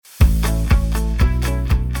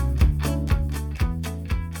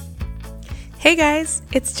Hey guys,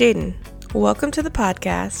 it's Jaden. Welcome to the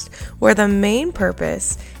podcast where the main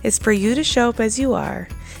purpose is for you to show up as you are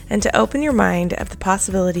and to open your mind of the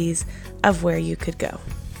possibilities of where you could go.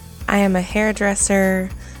 I am a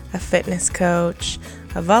hairdresser, a fitness coach,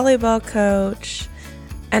 a volleyball coach,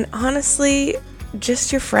 and honestly,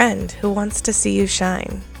 just your friend who wants to see you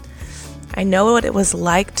shine. I know what it was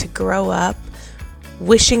like to grow up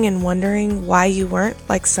wishing and wondering why you weren't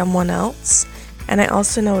like someone else, and I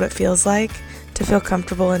also know what it feels like to feel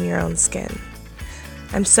comfortable in your own skin.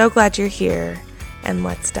 I'm so glad you're here, and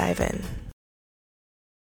let's dive in.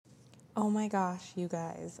 Oh my gosh, you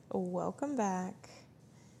guys, welcome back.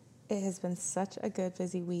 It has been such a good,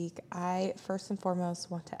 busy week. I first and foremost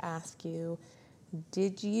want to ask you,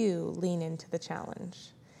 did you lean into the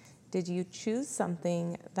challenge? Did you choose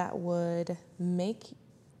something that would make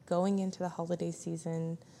going into the holiday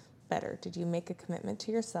season better? Did you make a commitment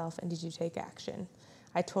to yourself and did you take action?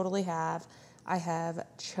 I totally have. I have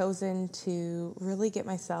chosen to really get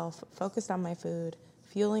myself focused on my food,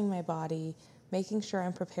 fueling my body, making sure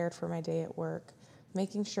I'm prepared for my day at work,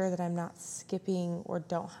 making sure that I'm not skipping or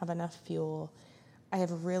don't have enough fuel. I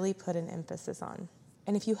have really put an emphasis on.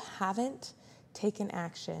 And if you haven't taken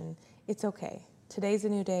action, it's okay. Today's a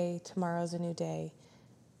new day, tomorrow's a new day,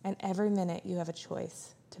 and every minute you have a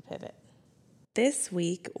choice to pivot. This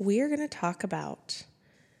week, we are going to talk about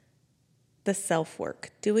the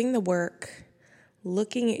self-work, doing the work,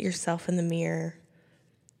 looking at yourself in the mirror,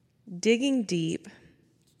 digging deep,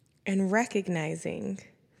 and recognizing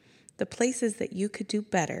the places that you could do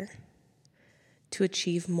better to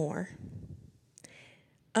achieve more.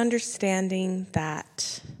 Understanding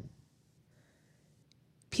that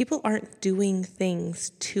people aren't doing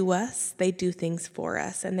things to us, they do things for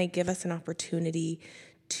us, and they give us an opportunity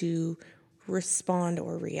to respond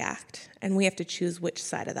or react, and we have to choose which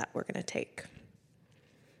side of that we're going to take.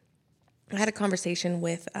 I had a conversation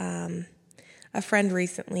with a friend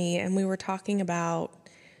recently, and we were talking about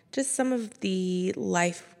just some of the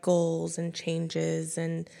life goals and changes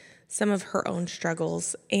and some of her own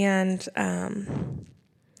struggles. And I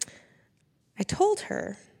told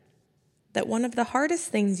her that one of the hardest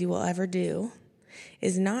things you will ever do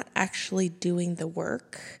is not actually doing the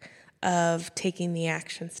work of taking the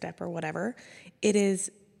action step or whatever. It is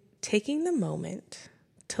taking the moment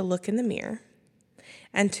to look in the mirror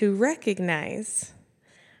and to recognize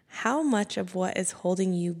how much of what is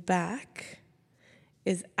holding you back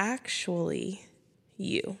is actually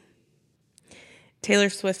you. Taylor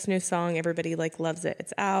Swift's new song, everybody loves it.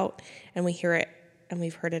 It's out and we hear it and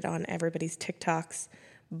we've heard it on everybody's TikToks.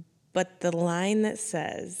 But the line that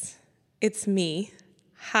says, "It's me.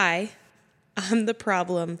 Hi, I'm the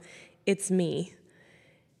problem. It's me,"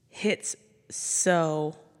 hits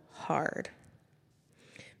so hard.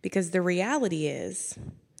 Because the reality is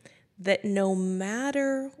that no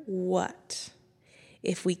matter what,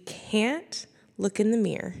 if we can't look in the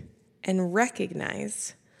mirror and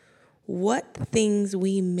recognize what things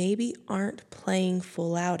we maybe aren't playing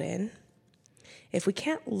full out in, if we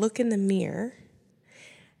can't look in the mirror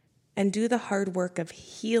and do the hard work of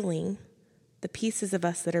healing the pieces of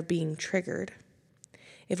us that are being triggered,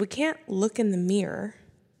 if we can't look in the mirror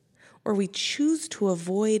or we choose to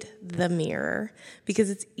avoid the mirror because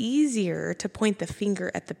it's easier to point the finger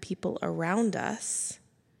at the people around us,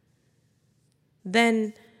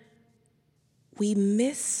 then we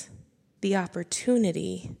miss the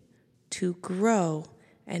opportunity to grow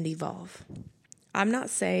and evolve. I'm not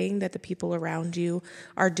saying that the people around you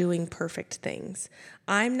are doing perfect things.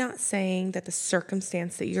 I'm not saying that the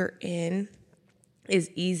circumstance that you're in is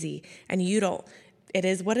easy and it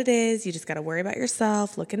is what it is. You just got to worry about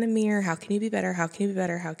yourself, look in the mirror. How can you be better? How can you be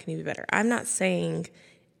better? How can you be better? I'm not saying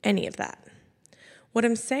any of that. What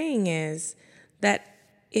I'm saying is that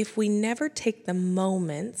if we never take the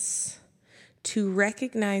moments to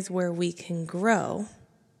recognize where we can grow,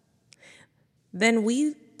 then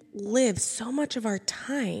we live so much of our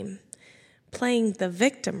time playing the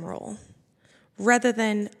victim role rather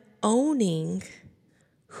than owning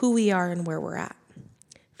who we are and where we're at.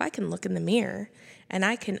 If I can look in the mirror and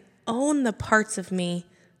I can own the parts of me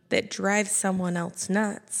that drive someone else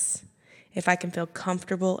nuts, if I can feel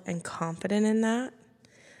comfortable and confident in that,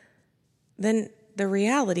 then the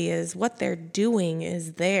reality is what they're doing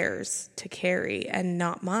is theirs to carry and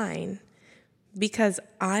not mine, because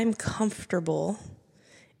I'm comfortable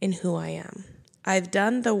in who I am. I've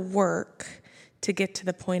done the work to get to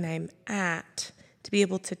the point I'm at, to be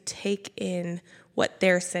able to take in what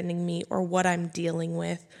they're sending me or what I'm dealing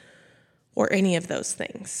with or any of those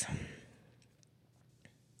things.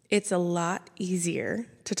 It's a lot easier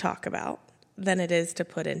to talk about than it is to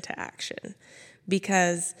put into action,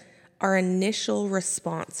 because our initial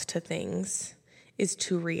response to things is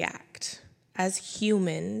to react. As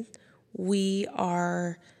human, we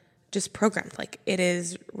are just programmed. Like, it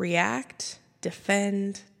is react,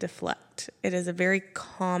 defend, deflect. It is a very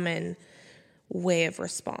common way of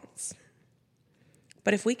response.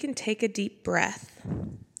 But if we can take a deep breath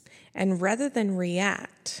and rather than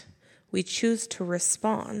react, we choose to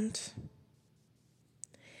respond,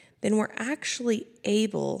 then we're actually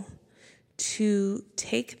able to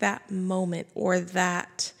take that moment or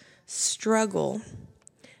that struggle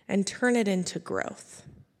and turn it into growth.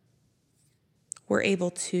 We're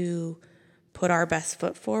able to put our best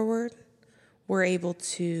foot forward. We're able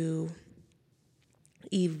to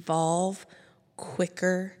evolve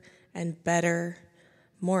quicker and better,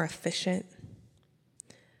 more efficient.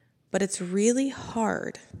 But it's really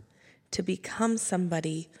hard to become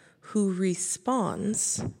somebody who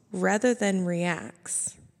responds rather than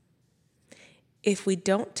reacts if we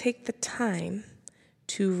don't take the time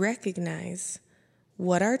to recognize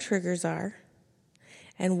what our triggers are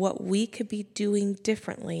and what we could be doing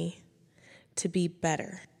differently to be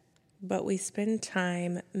better. But we spend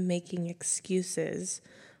time making excuses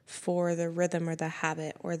for the rhythm or the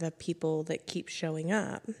habit or the people that keep showing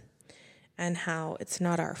up and how it's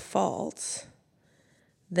not our fault.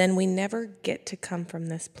 Then we never get to come from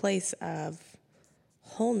this place of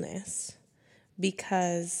wholeness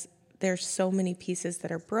because there's so many pieces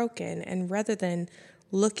that are broken. And rather than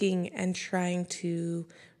looking and trying to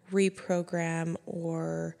reprogram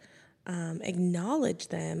or acknowledge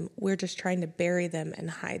them, we're just trying to bury them and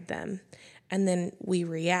hide them. And then we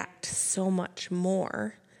react so much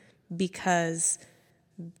more because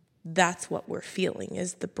that's what we're feeling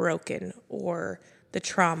is the broken or the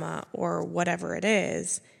trauma or whatever it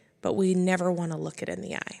is, but we never want to look it in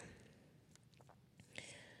the eye.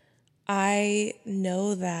 I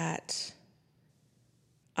know that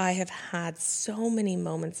I have had so many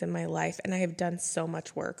moments in my life and I have done so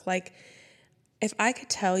much work. Like, if I could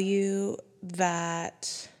tell you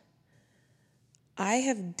that I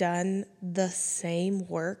have done the same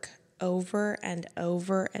work over and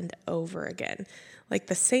over and over again, like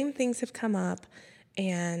the same things have come up.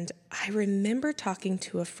 And I remember talking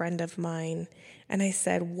to a friend of mine and I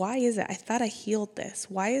said, why is it? I thought I healed this.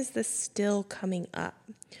 Why is this still coming up?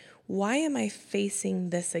 Why am I facing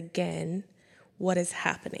this again? What is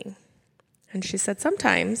happening? And she said,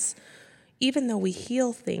 sometimes, even though we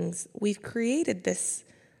heal things, we've created this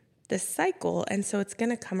cycle, and so it's going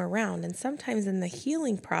to come around. And sometimes in the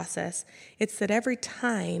healing process, it's that every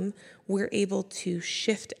time we're able to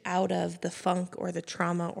shift out of the funk or the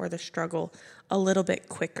trauma or the struggle a little bit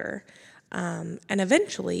quicker. And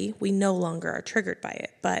eventually, we no longer are triggered by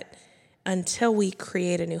it. But until we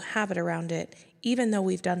create a new habit around it, even though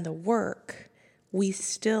we've done the work, we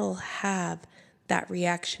still have that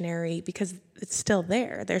reactionary because it's still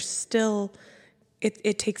there. There's still,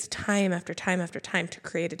 it takes time after time after time to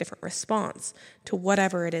create a different response to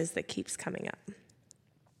whatever it is that keeps coming up.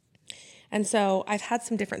 And so I've had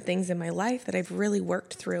some different things in my life that I've really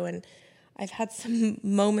worked through, and I've had some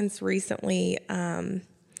moments recently.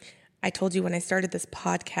 I told you when I started this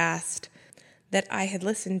podcast that I had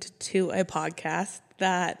listened to a podcast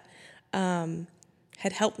that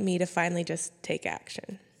had helped me to finally just take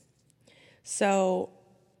action. So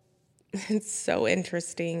it's so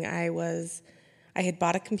interesting. I had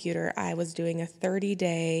bought a computer. I was doing a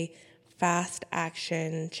 30-day fast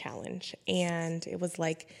action challenge. And it was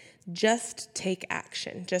like, just take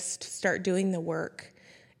action. Just start doing the work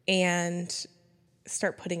and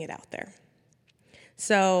start putting it out there.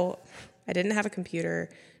 So I didn't have a computer,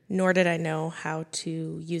 nor did I know how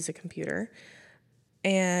to use a computer.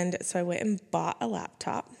 And so I went and bought a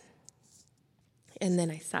laptop. And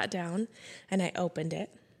then I sat down and I opened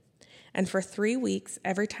it. And for 3 weeks,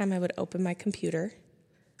 every time I would open my computer,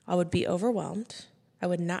 I would be overwhelmed. I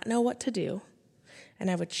would not know what to do.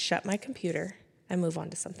 And I would shut my computer and move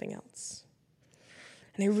on to something else.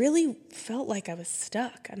 And I really felt like I was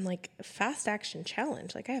stuck. I'm like, fast action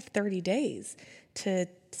challenge. Like, I have 30 days to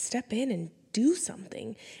step in and do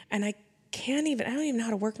something. And I don't even know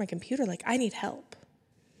how to work my computer. Like, I need help.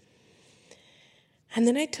 And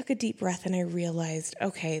then I took a deep breath and I realized,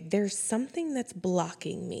 okay, there's something that's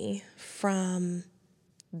blocking me from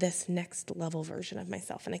this next level version of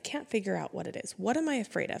myself. And I can't figure out what it is. What am I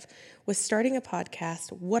afraid of? With starting a podcast,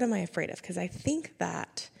 what am I afraid of? Because I think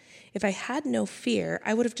that if I had no fear,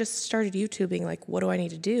 I would have just started YouTubing, like, what do I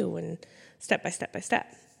need to do? And step by step by step.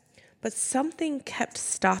 But something kept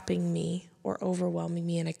stopping me or overwhelming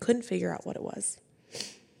me, and I couldn't figure out what it was.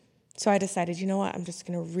 So I decided, you know what? I'm just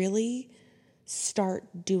going to really start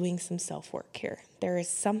doing some self-work here. There is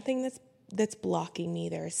something that's blocking me.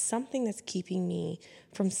 There is something that's keeping me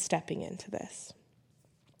from stepping into this.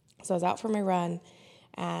 So I was out for my run,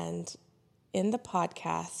 and in the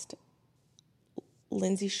podcast,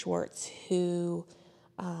 Lindsay Schwartz, who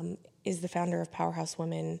is the founder of Powerhouse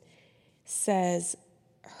Women, says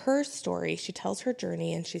her story. She tells her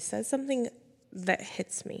journey, and she says something that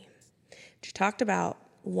hits me. She talked about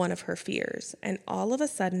one of her fears, and all of a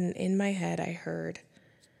sudden in my head I heard,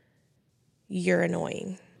 "You're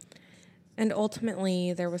annoying." And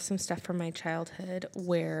ultimately there was some stuff from my childhood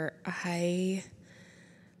where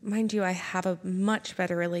mind you, I have a much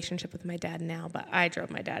better relationship with my dad now, but I drove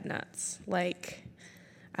my dad nuts. Like,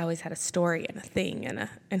 I always had a story and a thing, and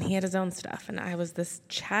he had his own stuff, and I was this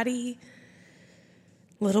chatty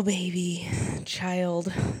little baby,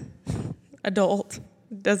 child, adult,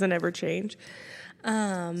 doesn't ever change,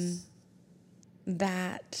 that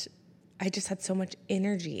I just had so much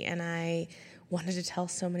energy, and I wanted to tell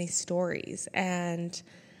so many stories. And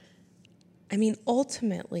I mean,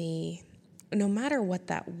 ultimately, no matter what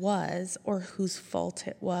that was, or whose fault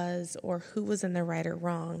it was, or who was in the right or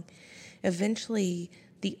wrong, eventually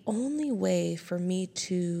the only way for me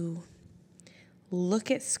to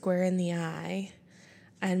look it square in the eye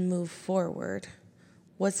and move forward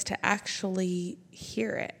was to actually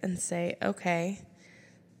hear it and say, okay,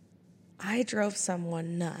 I drove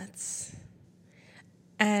someone nuts.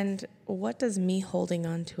 And what does me holding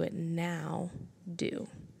on to it now do?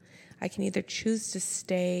 I can either choose to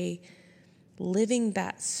stay living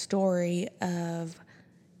that story of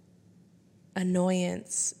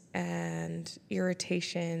annoyance and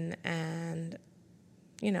irritation and,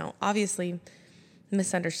 obviously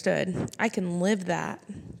misunderstood. I can live that,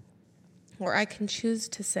 or I can choose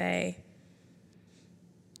to say,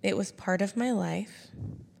 it was part of my life.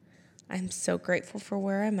 I'm so grateful for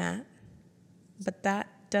where I'm at, but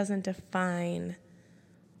that doesn't define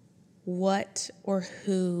what or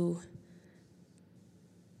who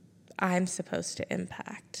I'm supposed to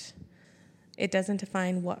impact. It doesn't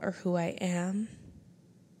define what or who I am.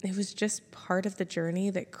 It was just part of the journey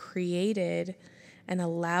that created and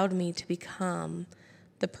allowed me to become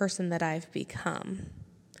the person that I've become.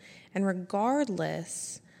 And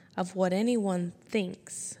regardless of what anyone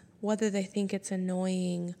thinks, whether they think it's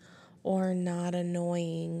annoying or not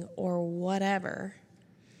annoying or whatever,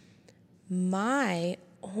 my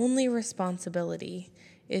only responsibility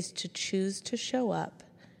is to choose to show up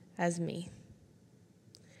as me.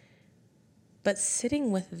 But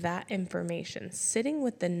sitting with that information, sitting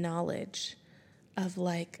with the knowledge of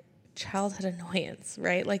like childhood annoyance,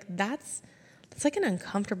 right? Like that's like an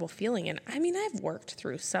uncomfortable feeling. And I mean, I've worked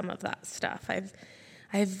through some of that stuff.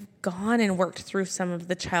 I've gone and worked through some of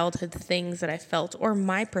the childhood things that I felt, or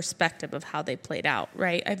my perspective of how they played out,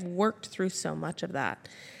 right? I've worked through so much of that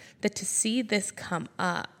to see this come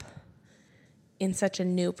up in such a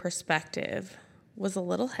new perspective was a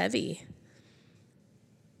little heavy.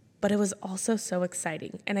 But it was also so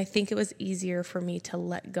exciting. And I think it was easier for me to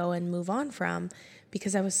let go and move on from,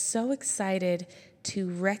 because I was so excited to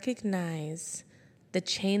recognize the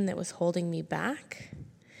chain that was holding me back.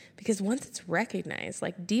 Because once it's recognized,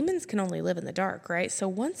 like demons can only live in the dark, right? So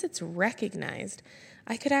once it's recognized,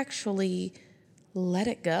 I could actually let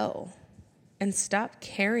it go and stop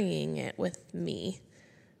carrying it with me,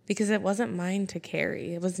 because it wasn't mine to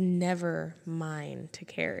carry. It was never mine to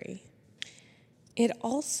carry. It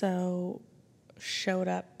also showed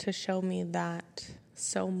up to show me that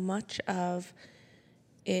so much of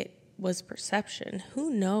it was perception.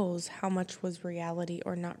 Who knows how much was reality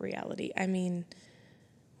or not reality? I mean,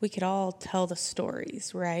 we could all tell the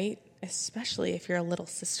stories, right? Especially if you're a little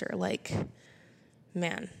sister. Like,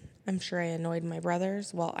 man, I'm sure I annoyed my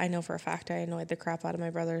brothers. Well, I know for a fact I annoyed the crap out of my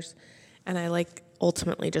brothers. And I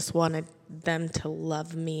ultimately just wanted them to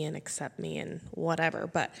love me and accept me and whatever.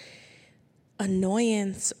 But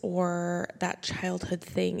annoyance or that childhood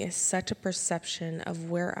thing is such a perception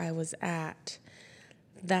of where I was at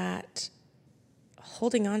that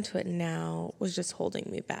holding on to it now was just holding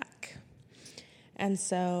me back. And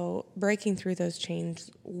so breaking through those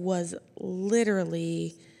chains was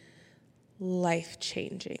literally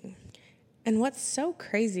life-changing. And what's so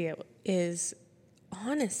crazy is,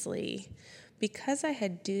 honestly, because I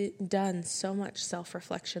had done so much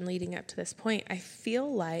self-reflection leading up to this point, I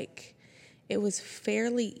feel like it was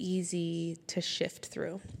fairly easy to shift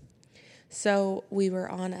through. So we were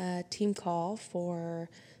on a team call for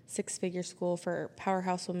Six Figure School for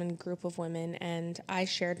Powerhouse Women group of women, and I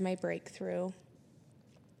shared my breakthrough.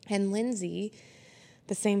 And Lindsay,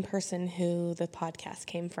 the same person who the podcast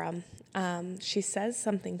came from, she says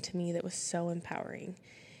something to me that was so empowering.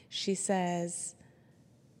 She says,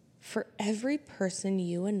 for every person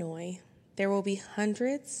you annoy, There will be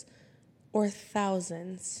hundreds or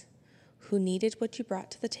thousands who needed what you brought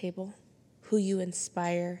to the table, who you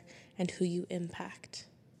inspire, and who you impact.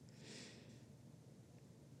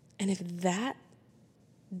 And if that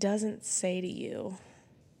doesn't say to you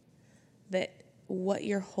that what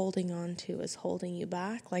you're holding on to is holding you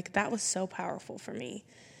back, like that was so powerful for me,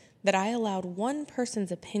 that I allowed one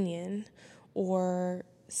person's opinion or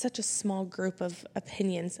such a small group of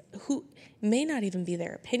opinions who may not even be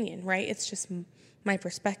their opinion, right? It's just my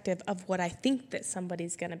perspective of what I think that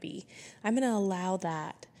somebody's going to be. I'm going to allow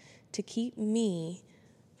that to keep me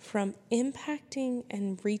from impacting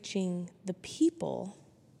and reaching the people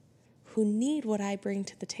who need what I bring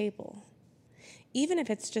to the table. Even if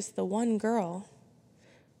it's just the one girl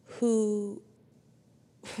who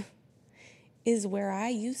is where I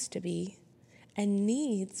used to be and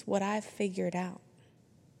needs what I've figured out.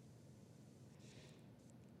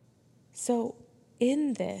 So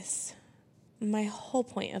in this, my whole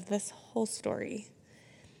point of this whole story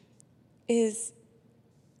is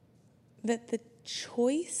that the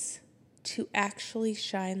choice to actually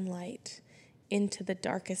shine light into the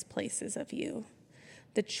darkest places of you,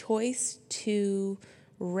 the choice to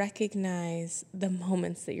recognize the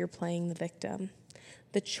moments that you're playing the victim,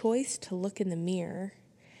 the choice to look in the mirror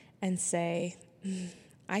and say,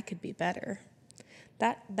 I could be better.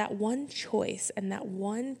 That one choice and that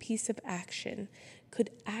one piece of action could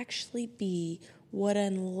actually be what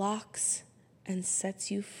unlocks and sets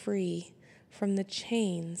you free from the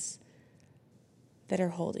chains that are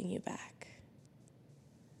holding you back.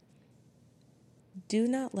 Do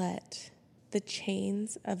not let the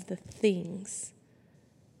chains of the things,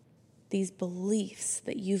 these beliefs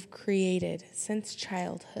that you've created since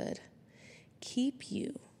childhood, keep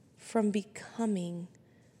you from becoming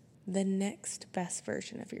the next best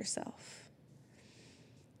version of yourself.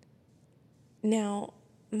 Now,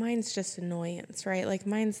 mine's just annoyance, right? Like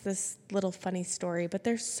mine's this little funny story, but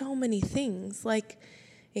there's so many things. Like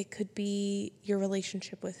it could be your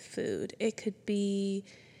relationship with food. It could be,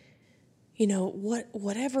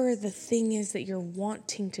 whatever the thing is that you're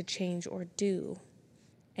wanting to change or do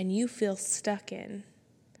and you feel stuck in.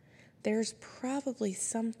 There's probably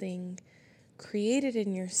something created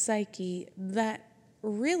in your psyche that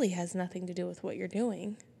really has nothing to do with what you're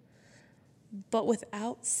doing. But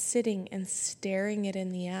without sitting and staring it in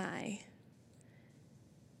the eye,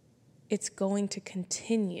 it's going to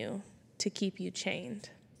continue to keep you chained.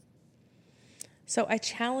 So I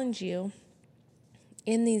challenge you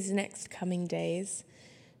in these next coming days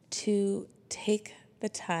to take the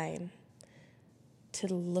time to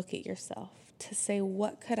look at yourself, to say,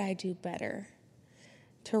 what could I do better?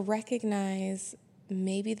 To recognize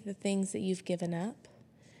maybe the things that you've given up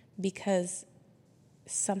because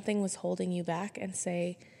something was holding you back, and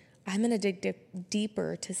say, I'm going to dig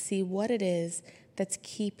deeper to see what it is that's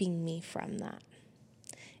keeping me from that.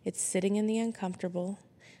 It's sitting in the uncomfortable.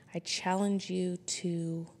 I challenge you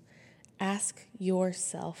to ask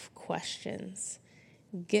yourself questions.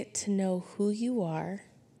 Get to know who you are,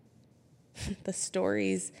 the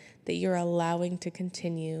stories that you're allowing to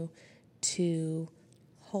continue to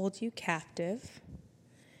hold you captive,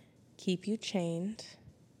 keep you chained,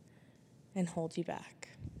 and hold you back.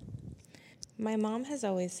 My mom has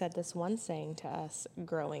always said this one saying to us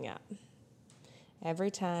growing up. Every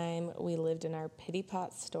time we lived in our pity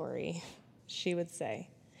pot story, she would say,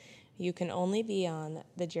 you can only be on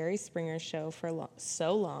the Jerry Springer show for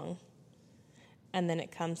so long, and then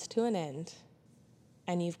it comes to an end,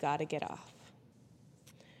 and you've got to get off.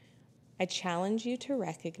 I challenge you to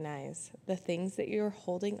recognize the things that you're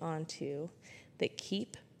holding on to that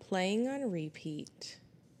keep playing on repeat,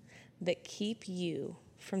 that keep you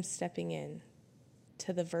from stepping in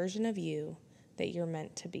to the version of you that you're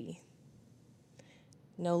meant to be.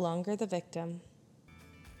 No longer the victim,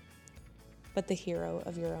 but the hero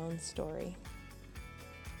of your own story.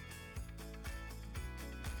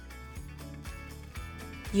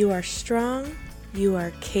 You are strong, you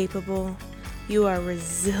are capable, you are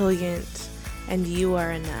resilient, and you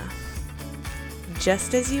are enough.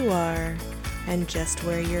 Just as you are, and just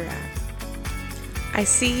where you're at. I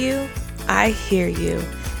see you, I hear you,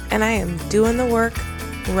 and I am doing the work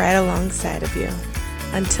right alongside of you.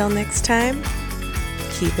 Until next time,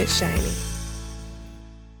 keep it shiny.